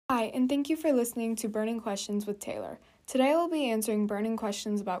Hi, and thank you for listening to Burning Questions with Taylor. Today we'll be answering burning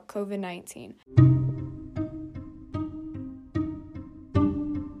questions about COVID-19.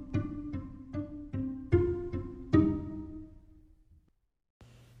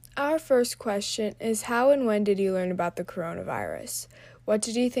 Our first question is, how and when did you learn about the coronavirus? What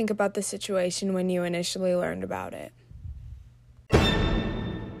did you think about the situation when you initially learned about it?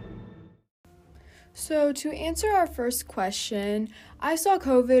 So to answer our first question, I saw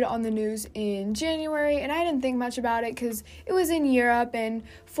COVID on the news in January, and I didn't think much about it because it was in Europe and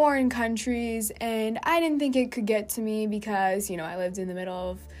foreign countries, and I didn't think it could get to me because, I lived in the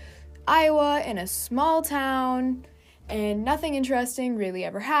middle of Iowa in a small town, and nothing interesting really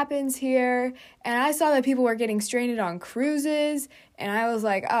ever happens here, and I saw that people were getting stranded on cruises, and I was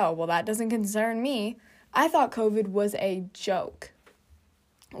like, oh, well, that doesn't concern me. I thought COVID was a joke.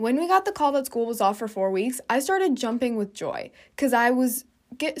 When we got the call that school was off for 4 weeks, I started jumping with joy because I was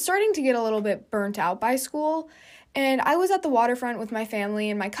starting to get a little bit burnt out by school, and I was at the waterfront with my family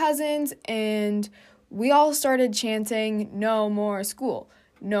and my cousins, and we all started chanting, "No more school,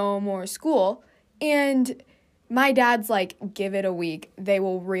 no more school," and my dad's like, "Give it a week, they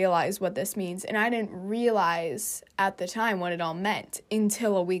will realize what this means," and I didn't realize at the time what it all meant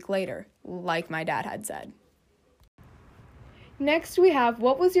until a week later, like my dad had said. Next, we have,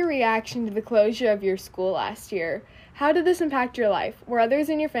 what was your reaction to the closure of your school last year? How did this impact your life? Were others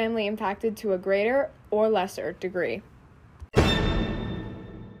in your family impacted to a greater or lesser degree?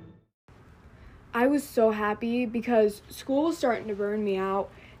 I was so happy because school was starting to burn me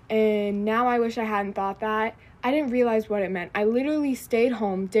out, and now I wish I hadn't thought that. I didn't realize what it meant. I literally stayed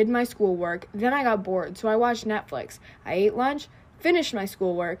home, did my schoolwork, then I got bored, so I watched Netflix. I ate lunch, finished my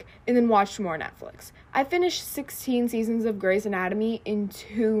schoolwork, and then watched more Netflix. I finished 16 seasons of Grey's Anatomy in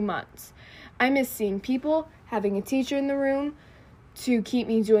 2 months. I miss seeing people, having a teacher in the room to keep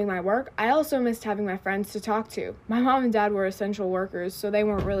me doing my work. I also missed having my friends to talk to. My mom and dad were essential workers, so they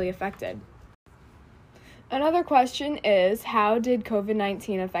weren't really affected. Another question is, how did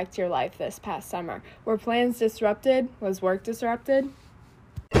COVID-19 affect your life this past summer? Were plans disrupted? Was work disrupted?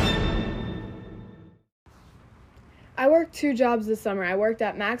 I worked 2 jobs this summer. I worked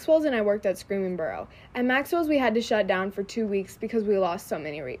at Maxwell's and I worked at Screaming Burrow. At Maxwell's, we had to shut down for 2 weeks because we lost so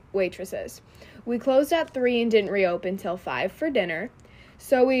many waitresses. We closed at 3 and didn't reopen till 5 for dinner,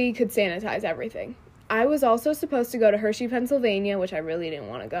 so we could sanitize everything. I was also supposed to go to Hershey, Pennsylvania, which I really didn't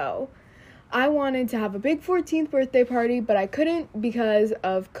want to go. I wanted to have a big 14th birthday party, but I couldn't because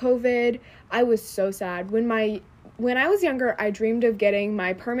of COVID. I was so sad. When I was younger, I dreamed of getting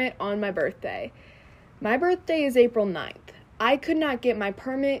my permit on my birthday. My birthday is April 9th. I could not get my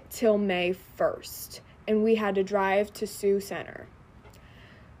permit till May 1st, and we had to drive to Sioux Center.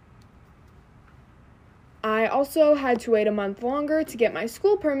 I also had to wait a month longer to get my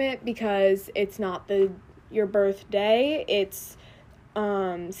school permit because it's not your birthday. It's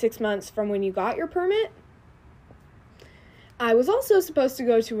 6 months from when you got your permit. I was also supposed to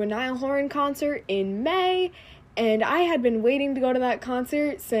go to a Niall Horan concert in May, and I had been waiting to go to that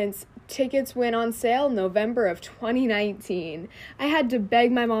concert since tickets went on sale November of 2019. I had to beg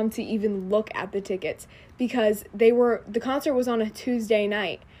my mom to even look at the tickets because the concert was on a Tuesday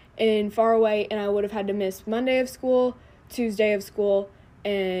night in far away, and I would have had to miss Monday of school, Tuesday of school,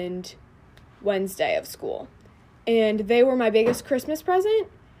 and Wednesday of school. And they were my biggest Christmas present,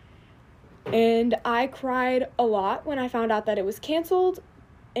 and I cried a lot when I found out that it was canceled.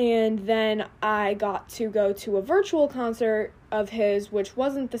 And then I got to go to a virtual concert of his, which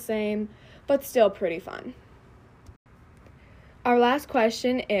wasn't the same, but still pretty fun. Our last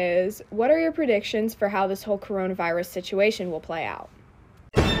question is, what are your predictions for how this whole coronavirus situation will play out?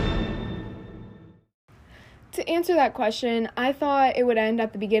 To answer that question, I thought it would end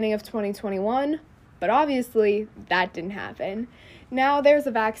at the beginning of 2021, but obviously that didn't happen. Now there's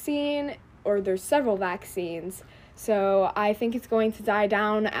a vaccine, or there's several vaccines, so I think it's going to die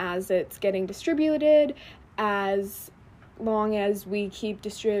down as it's getting distributed, as long as we keep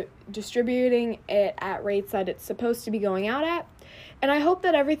distributing it at rates that it's supposed to be going out at. And I hope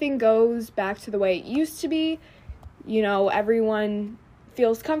that everything goes back to the way it used to be. Everyone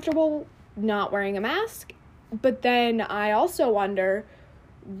feels comfortable not wearing a mask. But then I also wonder,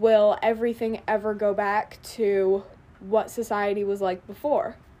 will everything ever go back to what society was like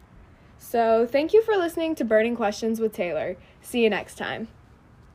before? So thank you for listening to Burning Questions with Taylor. See you next time.